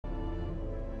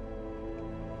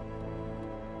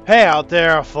Hey out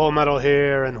there, FllMtl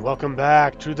here, and welcome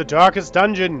back to the Darkest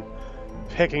Dungeon.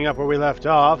 Picking up where we left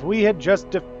off, we had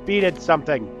just defeated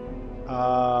something.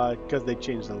 Because they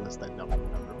changed the list, I don't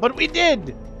remember. But we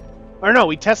did! Or no,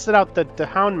 we tested out the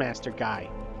Houndmaster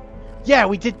guy. Yeah,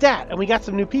 we did that, and we got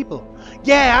some new people.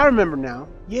 Yeah, I remember now.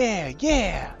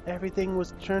 Yeah. Everything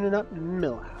was turning up in the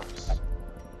Millhouse.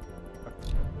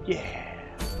 Yeah.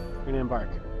 We're gonna embark.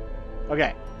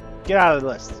 Okay, get out of the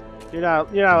list. You're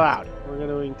not allowed. We're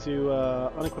going to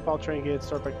unequip all trinkets,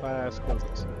 sort by class, close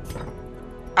this.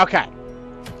 Okay.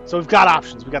 So we've got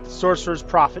options. We've got the Sorcerer's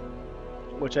Prophet,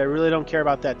 which I really don't care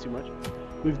about that too much.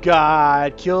 We've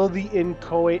got Kill the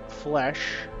Inchoate Flesh,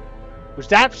 which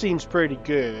that seems pretty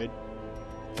good.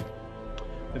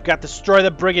 We've got Destroy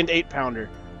the Brigand 8-pounder.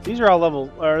 These are all level,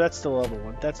 or that's still level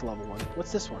 1. That's level 1.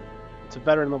 What's this one? It's a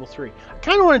veteran level 3. I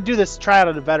kind of want to do this, try out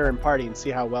on a veteran party and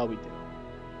see how well we do.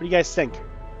 What do you guys think?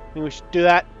 Think we should do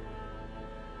that?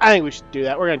 I think we should do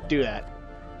that. We're gonna do that.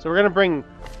 So we're gonna bring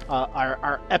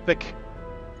our epic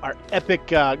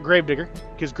Gravedigger,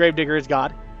 because Gravedigger is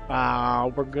God.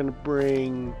 We're gonna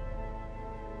bring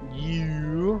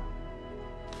you,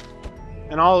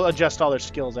 and I'll adjust all their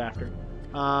skills after.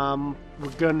 We're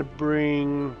gonna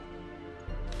bring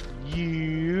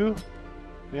you.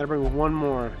 We gotta bring one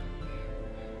more.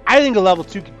 I think a level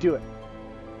 2 could do it.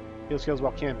 Heal skills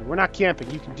while camping. We're not camping.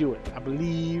 You can do it. I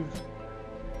believe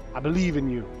in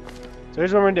you. So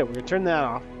here's what we're gonna do. We're gonna turn that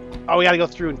off. Oh, we gotta go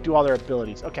through and do all their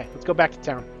abilities. Okay, let's go back to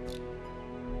town.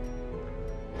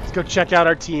 Let's go check out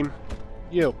our team.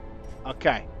 You.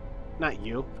 Okay. Not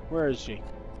you. Where is she?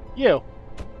 You.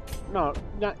 No,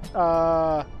 not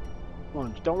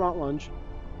lunge. Don't want lunge.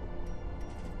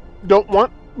 Don't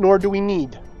want, nor do we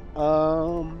need.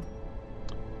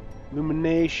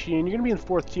 Illumination. You're gonna be in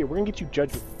 4th tier. We're gonna get you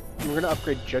judgment. We're gonna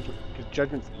upgrade judgment because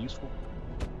judgment's useful.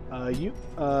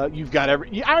 You've got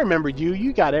I remember you.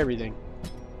 You got everything.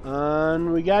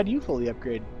 And we got you fully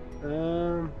upgraded.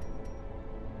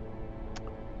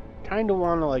 Kind of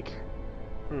want to like.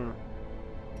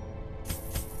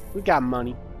 We got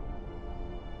money.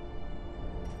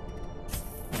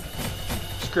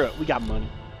 Screw it. We got money.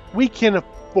 We can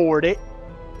afford it.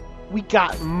 We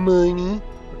got money.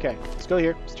 Okay, let's go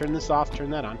here. Let's turn this off.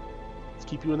 Turn that on. Let's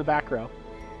keep you in the back row.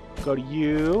 Go to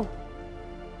you.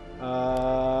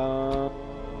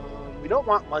 We don't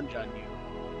want lunge on you.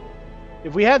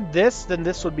 If we had this, then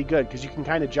this would be good, because you can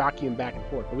kind of jockey him back and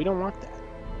forth. But we don't want that.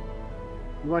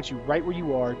 We want you right where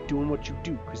you are, doing what you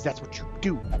do, because that's what you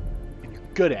do. And you're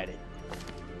good at it.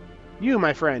 You,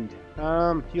 my friend.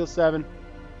 Heal 7.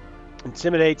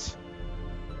 Intimidates.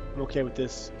 I'm okay with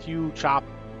this. Q, chop.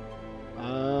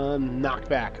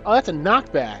 Knockback. Oh, that's a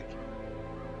knockback.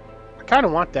 I kind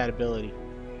of want that ability.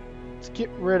 Let's get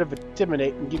rid of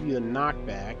Intimidate and give you the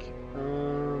knockback.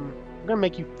 I'm going to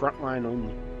make you frontline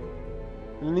only.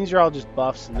 And then these are all just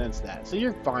buffs, and then it's that. So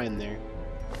you're fine there.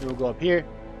 Then we'll go up here.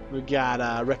 We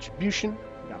got Retribution.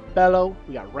 We got Bellow.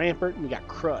 We got Rampart. And we got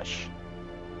Crush.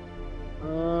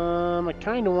 I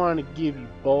kind of want to give you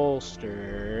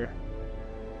Bolster.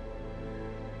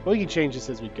 Well, we can change this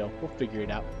as we go. We'll figure it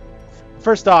out.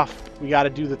 First off, we got to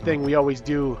do the thing we always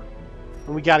do.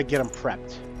 And we got to get them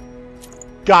prepped.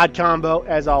 God combo,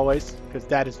 as always, because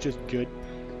that is just good.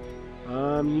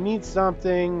 You need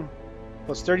something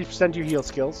plus 30% to your heal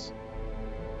skills.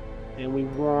 And we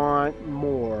want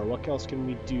more. What else can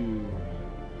we do?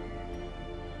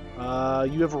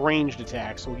 You have ranged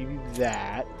attacks, so we'll give you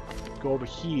that. Go over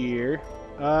here.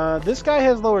 This guy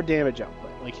has lower damage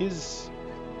output. Like what's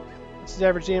his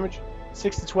average damage?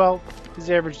 6 to 12.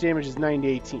 His average damage is 9 to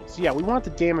 18. So yeah, we want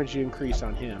the damage to increase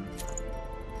on him.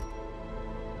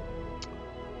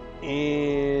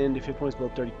 And if hit points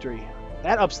below 33,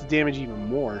 that ups the damage even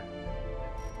more.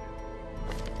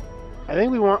 I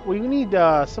think we need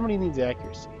somebody needs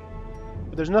accuracy,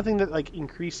 but there's nothing that like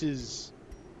increases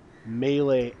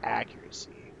melee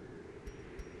accuracy.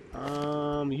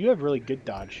 You have really good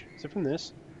dodge. Is it from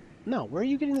this? No. Where are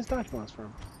you getting this dodge bonus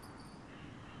from?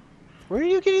 Where are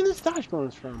you getting this dodge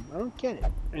bonus from? I don't get it.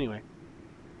 Anyway,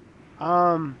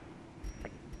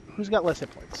 who's got less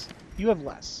hit points? You have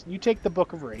less. You take the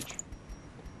Book of Rage.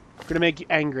 We're going to make you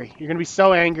angry. You're going to be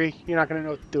so angry, you're not going to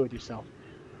know what to do with yourself.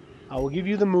 We'll give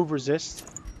you the move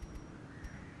resist.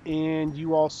 And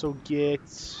you also get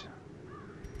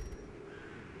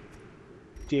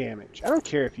damage. I don't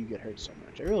care if you get hurt so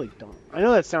much. I really don't. I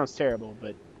know that sounds terrible,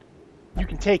 but you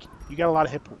can take it. You got a lot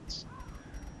of hit points.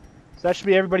 So that should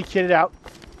be everybody kitted out.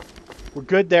 We're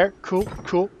good there. Cool.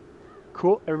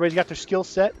 Everybody's got their skill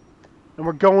set. And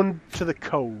we're going to the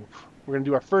Cove. We're going to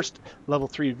do our first level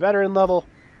 3 veteran level.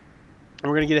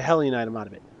 And we're going to get a Hellion item out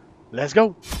of it. Let's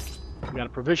go. We got to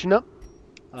provision up.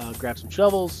 Grab some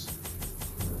shovels.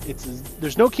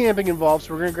 There's no camping involved,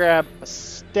 so we're going to grab a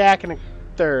stack and a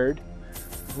third.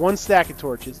 1 stack of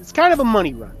torches. It's kind of a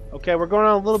money run. Okay, we're going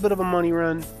on a little bit of a money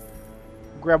run.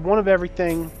 Grab one of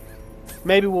everything.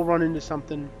 Maybe we'll run into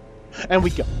something. And we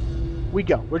go. We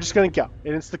go. We're just going to go.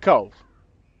 And it's the cove.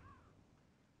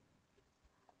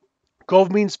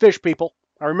 Cove means fish people.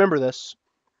 I remember this.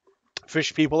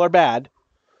 Fish people are bad.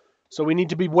 So we need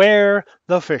to beware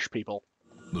the fish people.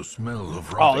 The smell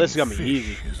of this is going to be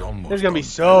easy. This is going to be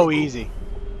so easy.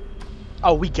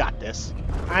 Oh, we got this.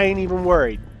 I ain't even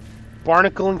worried.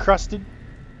 Barnacle encrusted.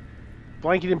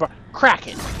 Blanket and crack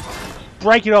it.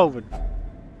 Break it open.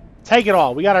 Take it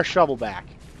all. We got our shovel back.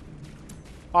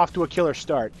 Off to a killer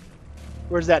start.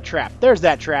 Where's that trap? There's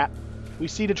that trap. We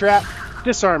see the trap.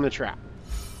 Disarm the trap.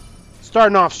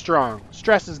 Starting off strong.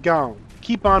 Stress is gone.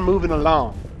 Keep on moving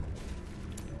along.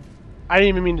 I didn't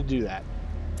even mean to do that.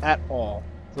 At all.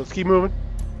 So let's keep moving.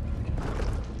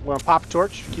 We're gonna pop a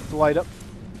torch. Keep the light up.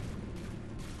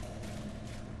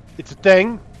 It's a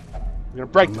thing. We're gonna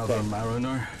break the thing.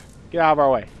 Mariner. Get out of our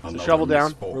way. So shovel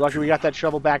down. We're lucky we got that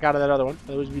shovel back out of that other one.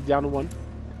 Otherwise we'd be down to 1.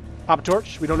 Pop a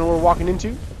torch. We don't know what we're walking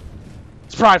into.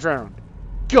 Surprise round.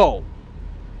 Go.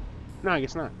 No, I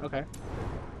guess not. Okay.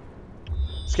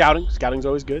 Scouting. Scouting's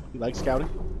always good. We like scouting.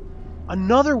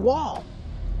 Another wall.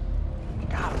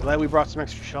 God, I'm glad we brought some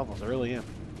extra shovels. I really am.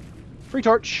 Free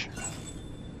torch.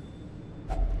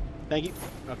 Thank you.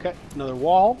 Okay, another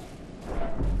wall.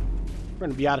 We're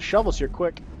going to be out of shovels here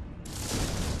quick.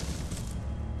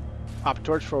 Pop a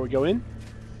torch before we go in.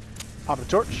 Pop a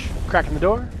torch. Cracking the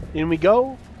door. In we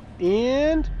go.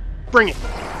 And bring it.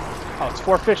 Oh, it's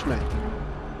 4 fishmen.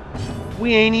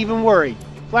 We ain't even worried.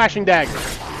 Flashing dagger.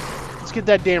 Let's get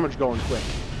that damage going quick.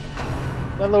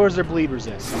 That lowers their bleed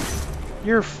resist.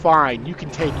 You're fine. You can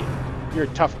take it. You're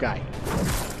a tough guy.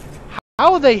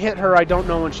 How they hit her, I don't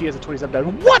know when she has a 27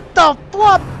 damage. What the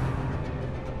flop?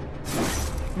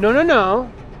 No, no,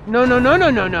 no. No, no, no,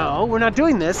 no, no, no. We're not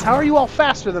doing this. How are you all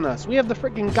faster than us? We have the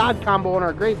freaking god combo on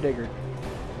our Gravedigger.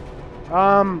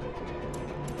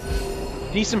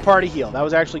 Decent party heal. That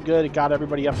was actually good. It got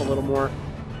everybody up a little more.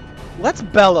 Let's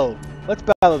bellow. Let's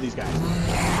bellow these guys.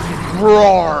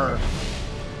 Roar.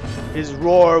 His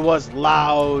roar was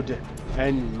loud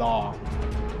and long.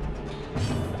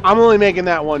 I'm only making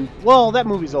that one. Well, that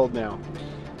movie's old now.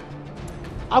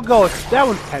 I'll go with that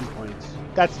one's 10 points.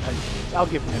 That's 10 points. I'll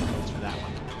give 10 points for that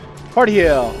one. Party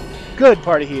heal. Good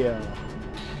party heal.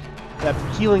 That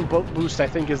healing boost, I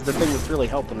think, is the thing that's really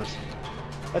helping us.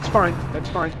 That's fine. That's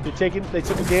fine. They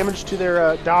took a damage to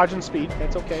their dodge and speed.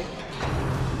 That's okay.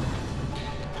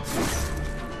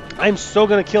 I'm so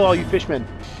gonna kill all you fishmen.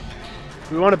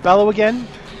 Do we want to bellow again?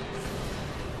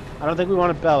 I don't think we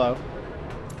want to bellow.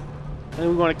 I think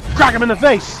we want to crack him in the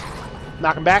face.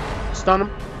 Knock him back. Stun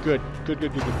him. Good. Good,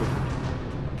 good, good, good, good.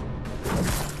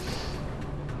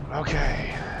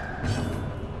 Okay.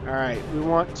 Alright, we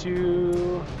want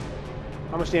to...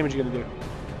 How much damage are you going to do?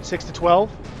 6 to 12?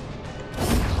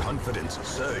 Confidence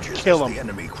surges. Kill him. The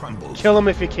enemy crumbles. Kill him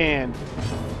if you can.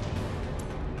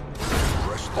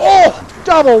 Oh!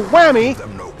 Double whammy!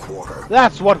 Them no quarter.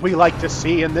 That's what we like to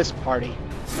see in this party.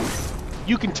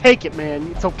 You can take it,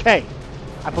 man. It's okay.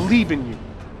 I believe in you.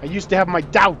 I used to have my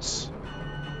doubts.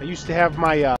 I used to have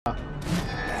my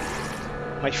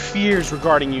my fears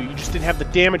regarding you. You just didn't have the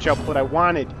damage output I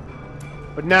wanted.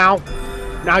 But now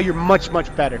you're much,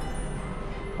 much better.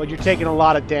 But you're taking a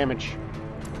lot of damage.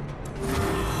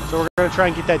 So we're going to try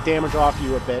and get that damage off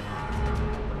you a bit.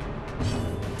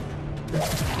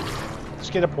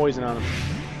 Just get a poison on him.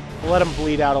 We'll let him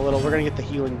bleed out a little. We're going to get the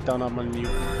healing done up on you.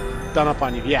 Done up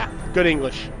on you. Yeah, good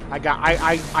English.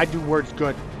 I do words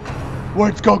good.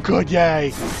 Words go good, yay!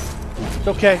 It's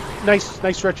okay.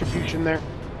 Nice retribution there.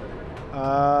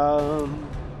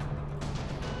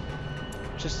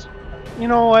 Just, you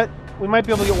know what? We might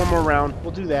be able to get one more round.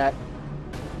 We'll do that.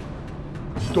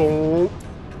 Don't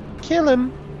kill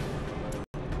him.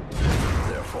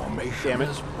 Their formation Damn it.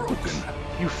 is broken.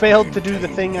 You failed to do the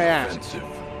thing I asked. Defensive.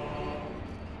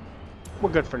 We're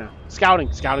good for now.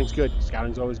 Scouting. Scouting's good.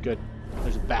 Scouting's always good.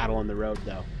 There's a battle on the road,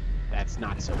 though. That's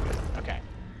not so good. Okay.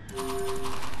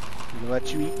 I'm gonna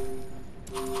let you eat.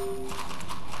 I'm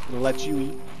gonna let you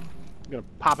eat. I'm gonna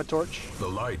pop a torch. The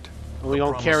light. And we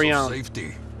gonna carry on.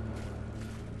 Safety.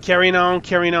 Carrying on,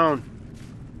 carrying on.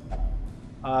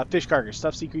 Fish carcass.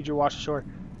 Stuffed sea creature washed ashore.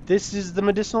 This is the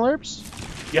medicinal herbs?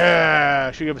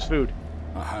 Yeah! Should give us food.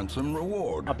 A handsome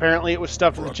reward. Apparently it was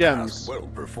stuffed with gems. Well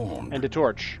performed. And a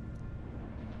torch.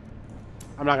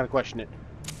 I'm not gonna question it.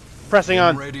 Pressing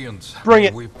on. Radiance. Bring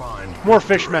it. We find More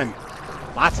fishmen.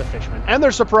 Lots of fishmen. And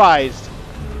they're surprised.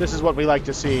 This is what we like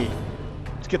to see.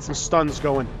 Let's get some stuns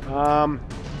going. How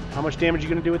much damage are you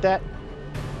going to do with that?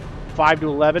 5 to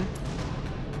 11.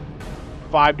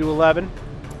 5 to 11.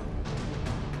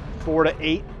 4 to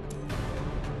 8.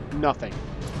 Nothing.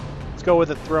 Let's go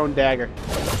with a thrown dagger.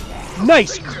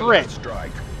 Nice crit! Strike.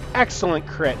 Excellent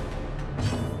crit.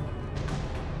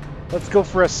 Let's go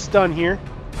for a stun here.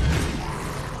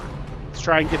 Let's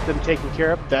try and get them taken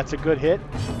care of. That's a good hit.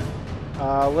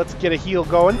 Let's get a heal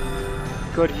going.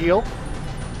 Good heal.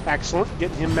 Excellent.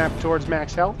 Getting him mapped towards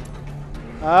max health.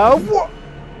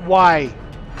 Why?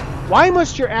 Why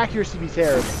must your accuracy be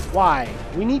terrible? Why?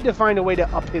 We need to find a way to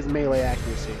up his melee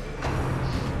accuracy.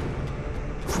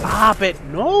 Stop it!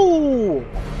 No!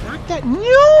 Not that.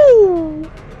 No!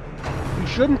 You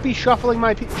shouldn't be shuffling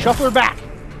my shuffle her back.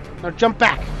 Now jump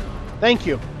back. Thank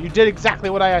you. You did exactly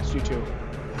what I asked you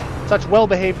to. Such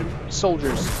well-behaved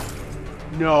soldiers.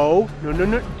 No. No, no,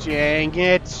 no. Dang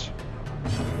it.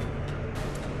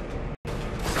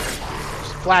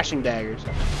 Just flashing daggers.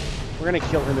 We're gonna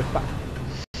kill him if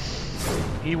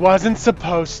he wasn't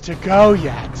supposed to go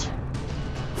yet.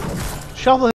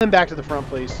 Shuffle him back to the front,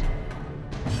 please.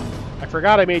 I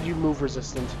forgot I made you move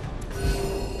resistant.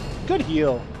 Good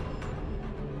heal.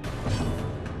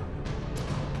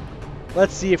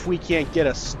 Let's see if we can't get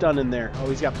a stun in there. Oh,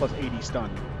 he's got plus 80 stun.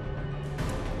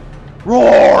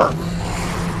 Roar!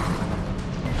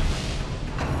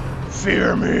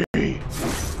 Fear me.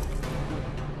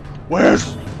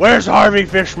 Where's Harvey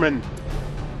Fishman?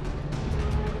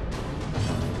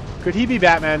 Could he be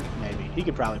Batman? Maybe. He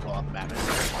could probably pull off the Batman.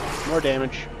 More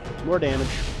damage. More damage.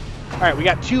 Alright, we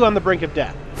got 2 on the brink of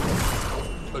death.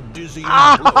 A dizzy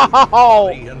Ow!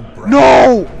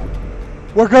 No!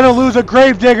 We're gonna lose a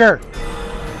gravedigger!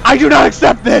 I do not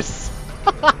accept this!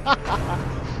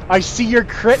 I see your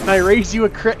crit and I raise you a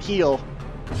crit heal.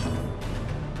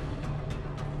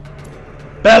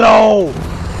 Bellow!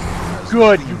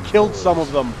 Good, you killed some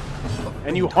of them.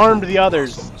 And you harmed the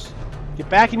others. Get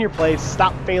back in your place,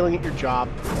 stop failing at your job.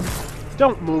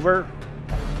 Don't move her.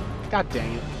 God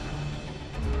dang it.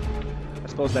 I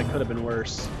suppose that could have been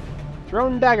worse.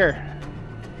 Thrown dagger.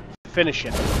 Finish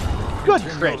it. Good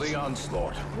crit.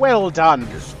 Well done.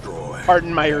 Destroy.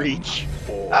 Pardon my reach.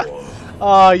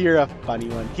 Oh, you're a funny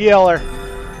one. Healer.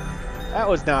 That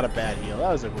was not a bad heal.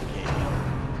 That was a okay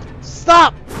heal.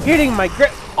 Stop hitting my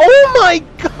grip. Oh my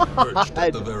Perched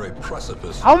at the god! very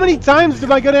precipice. How many times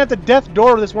am I gonna have to death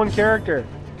door this one character?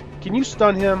 Can you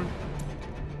stun him?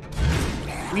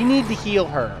 We need to heal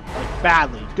her. Like,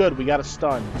 badly. Good, we got a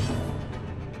stun.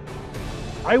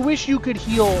 I wish you could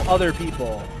heal other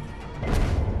people.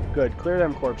 Good, clear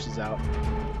them corpses out.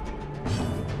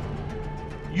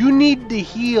 You need to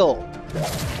heal.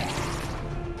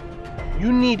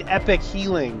 You need epic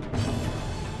healing.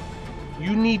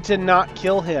 You need to not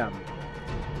kill him.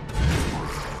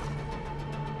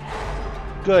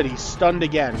 Good, he's stunned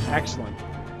again. Excellent.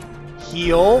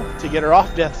 Heal to get her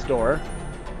off death's door.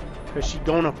 Because she's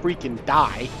gonna freaking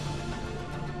die.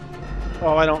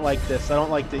 Oh, I don't like this. I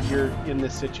don't like that you're in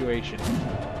this situation.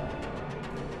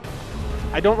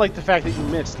 I don't like the fact that you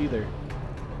missed either.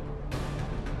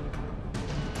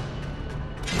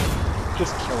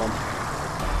 Just kill him.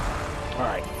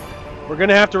 Alright. We're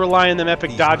gonna have to rely on them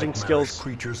epic dodging skills.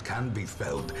 Creatures can be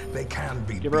felled. They can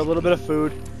be Give her a little bit of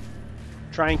food.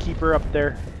 Try and keep her up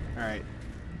there. Alright.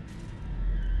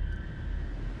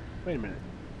 Wait a minute.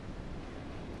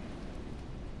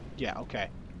 Yeah, okay.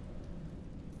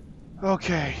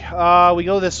 Okay, we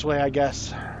go this way, I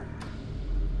guess.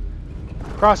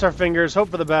 Cross our fingers, hope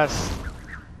for the best.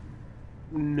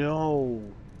 No.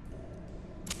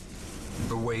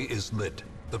 The way is lit.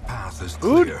 The path is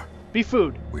Food? clear. Be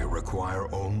food. We require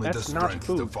only That's the not strength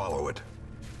food. to follow it.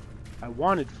 I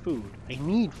wanted food. I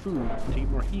need food to get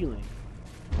more healing.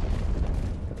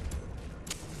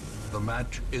 The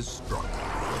match is struck.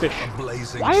 Fish. A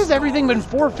blazing Why has star everything been is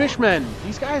 4 born. fishmen?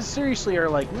 These guys seriously are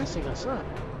like messing us up.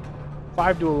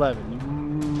 5 to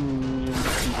 11.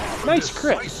 Nice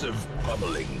crit. Decisive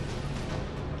pummeling.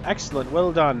 Excellent.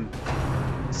 Well done.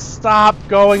 Stop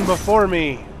going before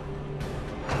me.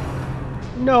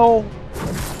 No.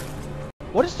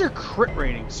 What is their crit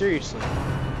rating? Seriously.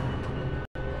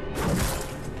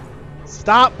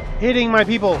 Stop hitting my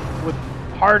people with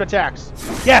hard attacks.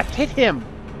 Yeah, hit him.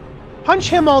 Punch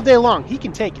him all day long. He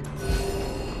can take it.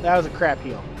 That was a crap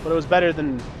heal. But it was better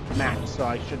than Matt, so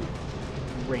I shouldn't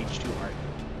rage too hard.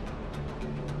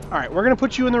 Alright, we're going to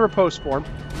put you in the riposte form.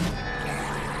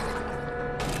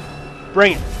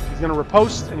 Bring it. He's going to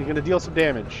riposte, and he's going to deal some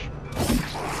damage.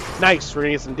 Nice. We're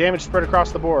going to get some damage spread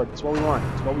across the board. That's what we want.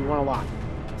 That's what we want a lot.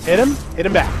 Hit him. Hit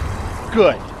him back.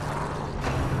 Good.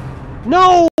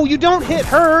 No! You you don't hit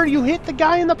her. You hit the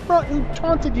guy in the front who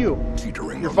taunted you.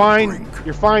 Teetering You're on the fine. brink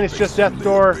You're fine. It's just facing death's the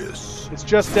door. abyss. It's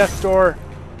just death's door.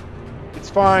 It's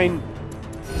fine.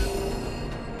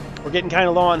 We're getting kind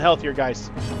of low on health here, guys.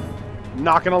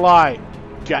 Not gonna lie.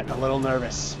 Getting a little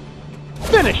nervous.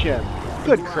 Finish him.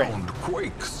 Good crit. Ground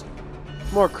quakes.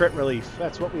 More crit relief.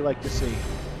 That's what we like to see.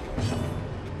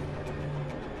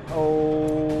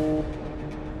 Oh.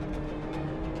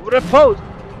 Repose.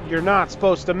 You're not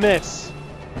supposed to miss.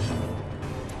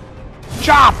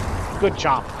 Chop! Good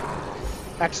chop.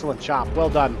 Excellent chop. Well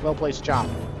done. Well placed chop.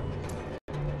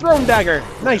 Throne dagger.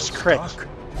 Nice crit. Stuck.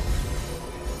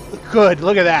 Good.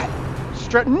 Look at that.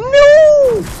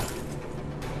 No!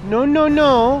 No, no,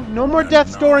 no. No more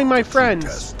death storing, my friends.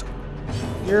 Test.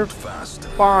 You're Fast.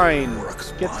 fine. Or Get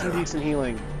some expire. decent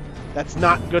healing. That's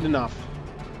not good enough.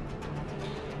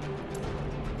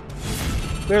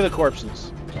 Clear the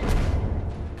corpses.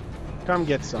 Come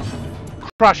get some.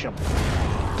 Crush them.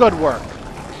 Good work.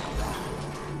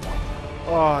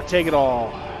 Oh, take it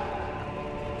all.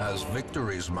 As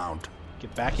victories mount,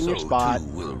 Get back in so your spot. too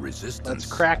will resistance. Let's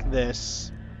crack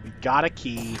this. We got a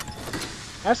key.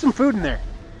 Have some food in there.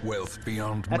 Wealth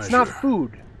beyond That's measure. not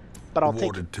food, but I'll take it.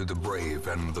 Awarded to the brave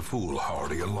and the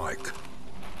foolhardy alike.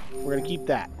 We're gonna keep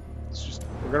that.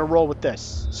 We're gonna roll with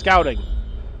this. Scouting.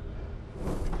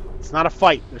 It's not a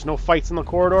fight. There's no fights in the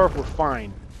corridor. We're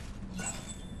fine.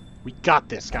 We got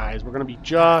this, guys. We're gonna be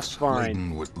just fine.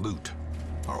 Laden with loot,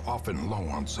 are often low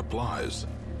on supplies.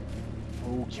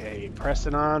 Okay,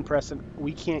 pressing on, pressing.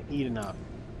 We can't eat enough.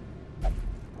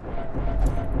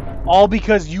 All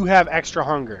because you have extra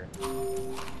hunger.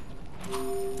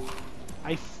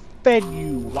 I fed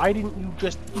you. Why didn't you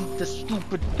just eat the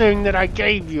stupid thing that I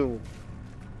gave you?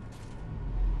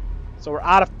 So we're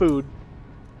out of food.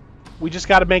 We just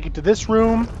got to make it to this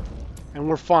room, and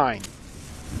we're fine.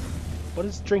 What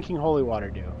does drinking holy water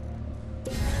do?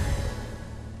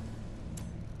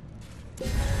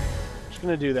 Just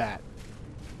gonna do that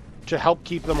to help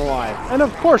keep them alive. And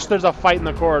of course, there's a fight in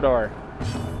the corridor.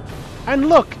 And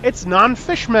look, it's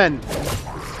non-fishmen.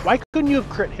 Why couldn't you have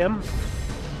crit him?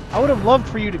 I would have loved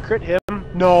for you to crit him.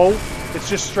 No, it's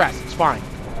just stress. It's fine.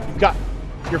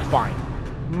 You're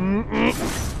fine.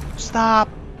 Stop.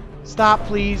 Stop,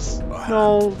 please.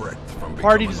 No.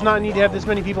 Party does not need to have this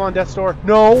many people on death's door.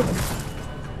 No.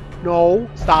 No.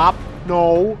 Stop.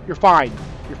 No. You're fine.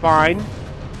 You're fine.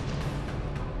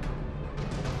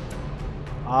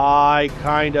 I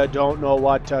kinda don't know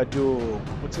what to do.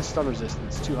 What's his stun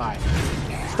resistance? Too high.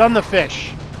 Stun the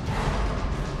fish.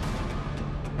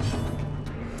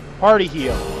 Party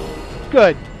heal.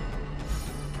 Good.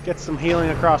 Get some healing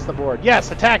across the board. Yes,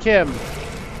 attack him.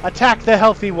 Attack the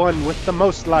healthy one with the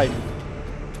most life.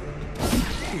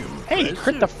 Hey,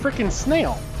 crit the frickin'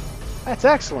 snail. That's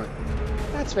excellent.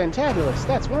 That's fantabulous.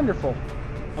 That's wonderful.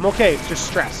 I'm okay. It's just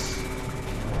stress.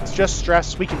 It's just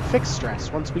stress. We can fix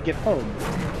stress once we get home.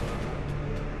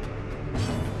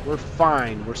 We're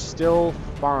fine. We're still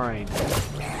fine.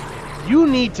 You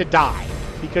need to die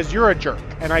because you're a jerk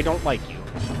and I don't like you.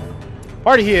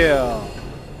 Party heal.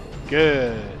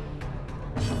 Good.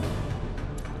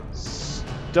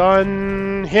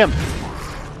 Stun him.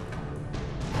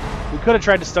 We could have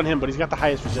tried to stun him, but he's got the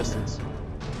highest resistance.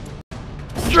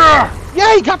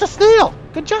 Yeah, he got the snail.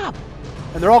 Good job.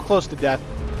 And they're all close to death.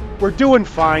 We're doing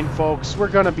fine, folks. We're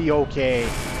gonna be okay.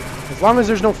 As long as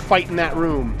there's no fight in that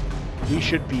room, we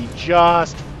should be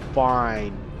just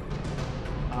fine.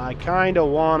 I kinda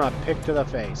wanna pick to the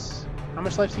face. How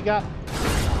much life's he got?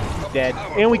 He's dead.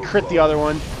 And we crit the other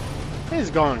one. This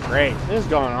is going great. This is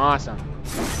going awesome.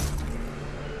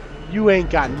 You ain't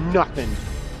got nothing.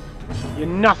 You're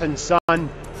nothing, son.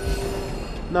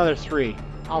 Another 3.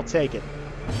 I'll take it.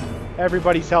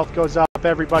 Everybody's health goes up.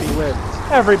 Everybody lives.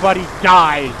 Everybody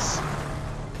dies.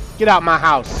 Get out my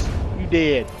house. You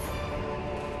did.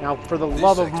 Now, for the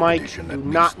love of Mike, do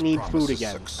not need food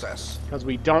again. Because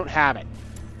we don't have it.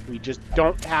 We just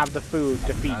don't have the food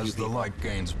to feed you As the people. light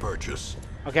gains purchase,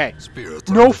 Okay. spirits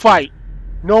No fight.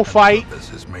 No fight.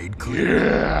 This is made clear.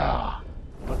 Yeah.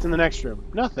 What's in the next room?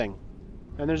 Nothing.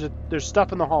 And there's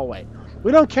stuff in the hallway.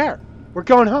 We don't care. We're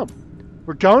going home.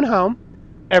 We're going home.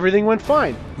 Everything went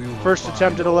fine. We will First find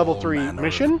attempt at a level all 3 manner of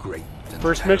mission. great and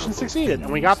First mission terrible succeeded,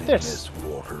 and we got things in this.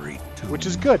 watery Which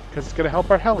is tomb. good, because it's going to help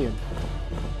our Hellion.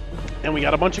 And we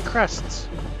got a bunch of crests.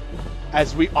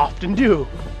 As we often do.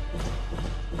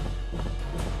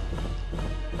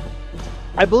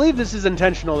 I believe this is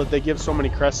intentional that they give so many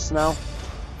crests now.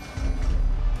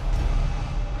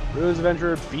 Ruins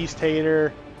Adventurer, Beast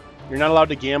Hater. You're not allowed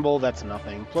to gamble, that's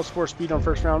nothing. +4 speed on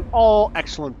first round, all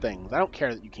excellent things. I don't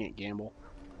care that you can't gamble.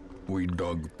 We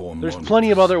dug for There's months,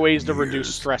 plenty of other ways to years,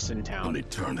 reduce stress in an town.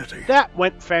 eternity. That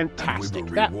went And fantastic. we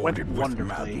were That went rewarded with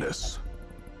wonderfully. madness.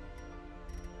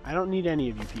 I don't need any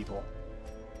of you people.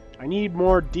 I need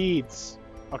more deeds.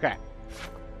 Okay.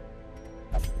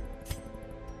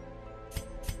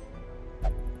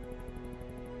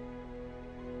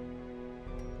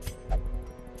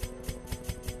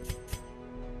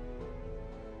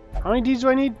 How many deeds do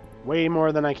I need? Way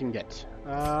more than I can get.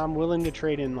 I'm willing to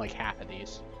trade in like half of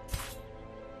these.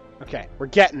 Okay, we're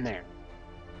getting there.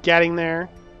 Getting there.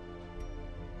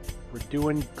 We're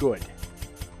doing good.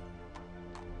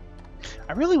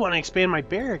 I really want to expand my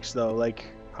barracks though. Like,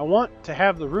 I want to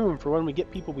have the room for when we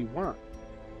get people we want.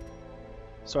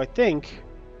 So I think,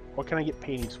 what can I get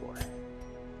paintings for?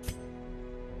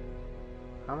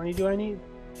 How many do I need?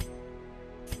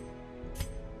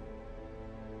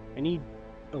 I need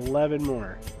 11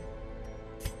 more.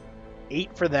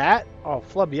 8 for that? Oh,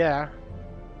 flub, yeah.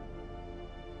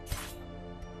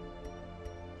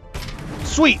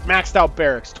 Sweet! Maxed out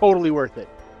barracks. Totally worth it.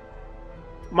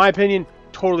 My opinion,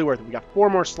 totally worth it. We got 4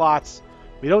 more slots.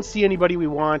 We don't see anybody we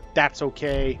want. That's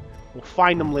okay. We'll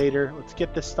find them later. Let's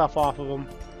get this stuff off of them.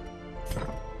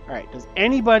 Alright, does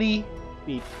anybody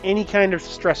need any kind of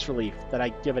stress relief that I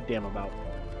give a damn about?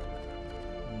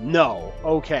 No.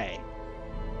 Okay.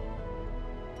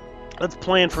 Let's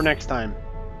plan for next time.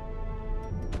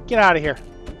 Get out of here.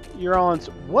 You're all in...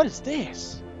 What is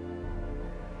this?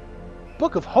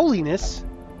 Book of Holiness?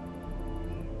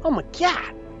 Oh my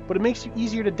god. But it makes you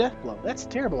easier to death blow. That's a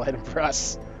terrible item for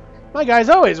us. My guys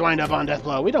always wind up on death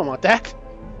blow. We don't want that.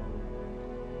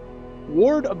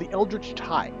 Ward of the Eldritch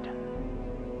Tide.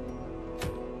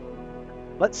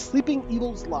 Let sleeping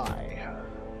evils lie.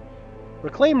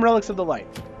 Reclaim relics of the light.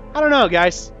 I don't know,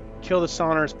 guys. Kill the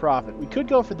sonorous prophet. We could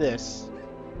go for this.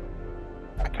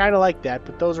 I kind of like that,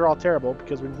 but those are all terrible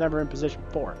because we're never in position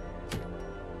 4.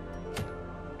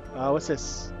 What's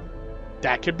this?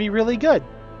 That could be really good,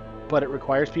 but it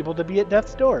requires people to be at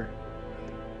death's door.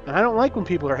 And I don't like when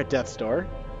people are at death's door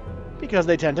because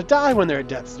they tend to die when they're at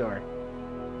death's door.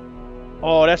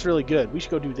 Oh, that's really good. We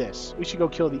should go do this. We should go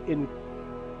kill the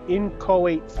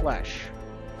inchoate flesh.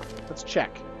 Let's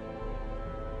check.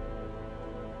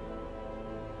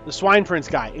 The Swine Prince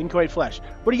guy, inchoate flesh.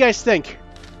 What do you guys think?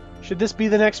 Should this be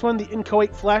the next one, the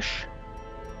inchoate flesh?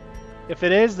 If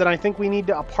it is, then I think we need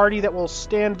a party that will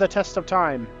stand the test of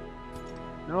time.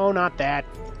 No, not that.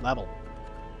 Level.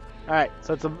 Alright,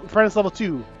 so it's apprentice level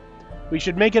 2. We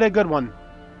should make it a good one.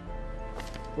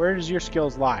 Where does your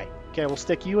skills lie? Okay, we'll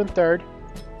stick you in 3rd.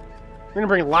 We're going to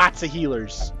bring lots of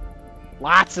healers.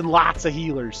 Lots and lots of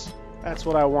healers. That's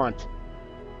what I want.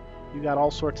 You got all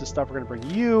sorts of stuff. We're going to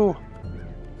bring you.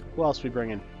 Who else we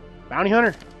bring in? Bounty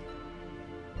Hunter.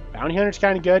 Bounty Hunter's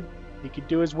kind of good. He could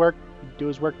do his work. He could do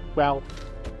his work well.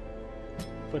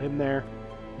 Put him there.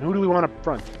 And who do we want up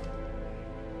front?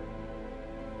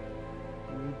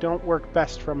 You don't work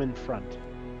best from in front.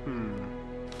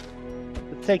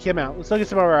 Let's take him out. Let's look at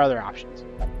some of our other options.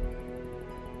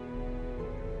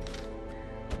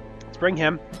 Let's bring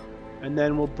him. And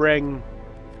then we'll bring...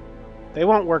 They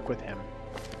won't work with him.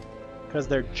 Because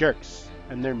they're jerks.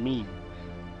 And they're mean.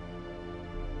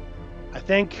 I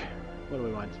think... What do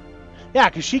we want? Yeah,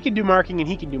 because she can do marking and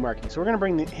he can do marking. So we're going to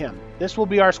bring him. This will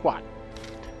be our squad.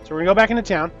 So we're going to go back into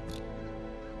town.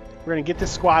 We're going to get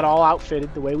this squad all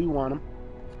outfitted the way we want them.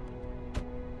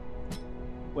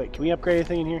 Wait, can we upgrade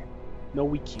anything in here? No,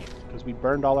 we can't. Because we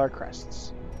burned all our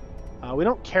crests. We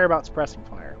don't care about suppressing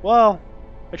fire. Well,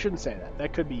 I shouldn't say that.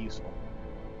 That could be useful.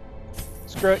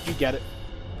 Screw it, you get it.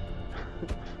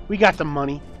 We got the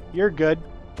money. You're good.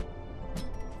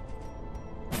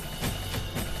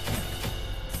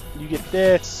 You get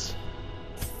this.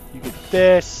 You get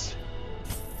this.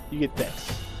 You get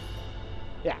this.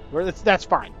 Yeah, that's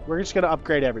fine. We're just going to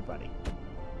upgrade everybody.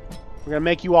 We're going to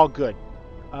make you all good.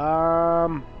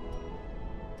 Kind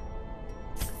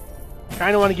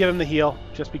of want to give him the heal,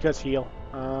 just because heal.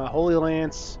 Holy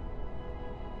Lance.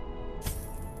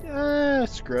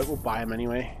 Screw it, we'll buy him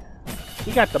anyway.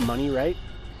 We got the money, right?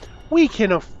 We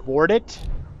can afford it.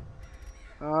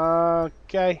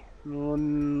 Okay. We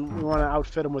want to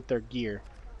outfit them with their gear.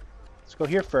 Let's go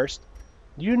here first.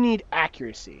 You need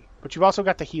accuracy, but you've also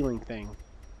got the healing thing.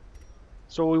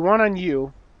 So what we want on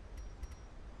you...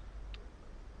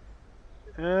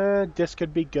 this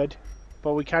could be good,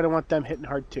 but we kind of want them hitting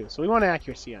hard too. So we want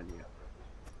accuracy on you.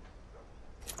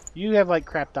 You have like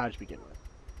crap dodge to begin with.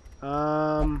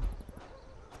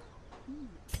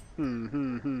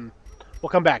 We'll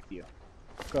come back to you.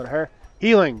 Go to her.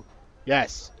 Healing.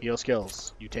 Yes, heal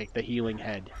skills. You take the healing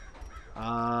head.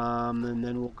 And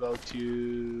then we'll go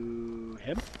to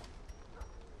him.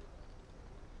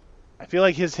 I feel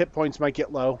like his hit points might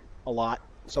get low a lot.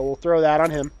 So we'll throw that on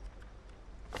him.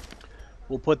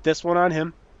 We'll put this one on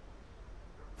him.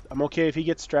 I'm okay if he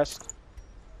gets stressed.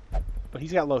 But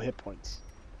he's got low hit points.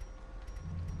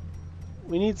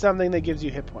 We need something that gives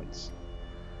you hit points.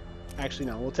 Actually,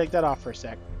 no. We'll take that off for a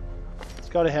sec. Let's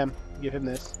go to him. Give him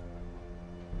this.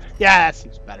 Yeah, that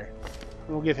seems better.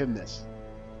 We'll give him this.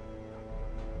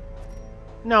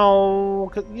 No,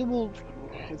 because you will.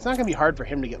 It's not going to be hard for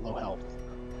him to get low health.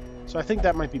 So I think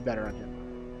that might be better on him.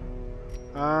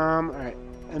 Alright.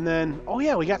 And then, oh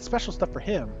yeah, we got special stuff for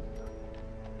him.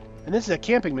 And this is a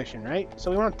camping mission, right?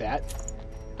 So we want that.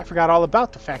 I forgot all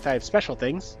about the fact I have special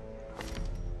things.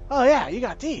 Oh yeah, you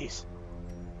got these.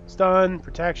 Stun,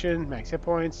 protection, max hit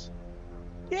points.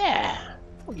 Yeah,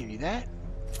 we'll give you that.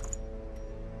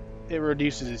 It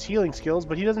reduces his healing skills,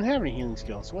 but he doesn't have any healing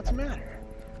skills, so what's the matter?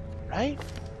 Right?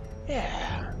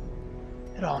 Yeah.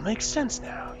 It all makes sense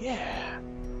now, yeah.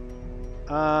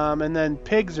 And then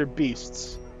pigs or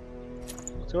beasts.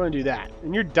 So we're gonna do that.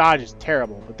 And your dodge is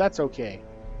terrible, but that's okay.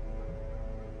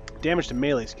 Damage to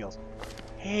melee skills.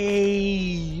 Hey,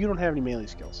 you don't have any melee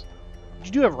skills. But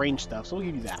you do have range stuff, so we'll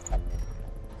give you that.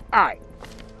 Alright.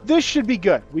 This should be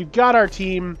good. We've got our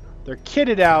team. They're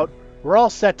kitted out. We're all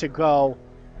set to go.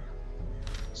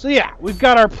 So yeah, we've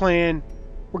got our plan.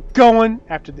 We're going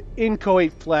after the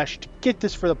inchoate flesh to get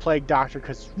this for the Plague Doctor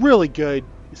because it's really good,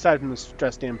 aside from the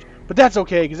stress damage. But that's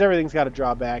okay, because everything's got a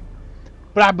drawback.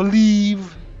 But I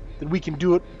believe that we can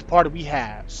do it with the party we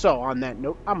have. So, on that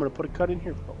note, I'm going to put a cut in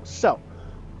here, folks. So,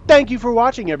 thank you for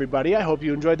watching, everybody. I hope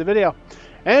you enjoyed the video.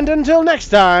 And until next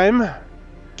time,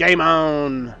 game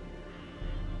on.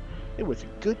 It was a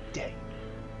good day.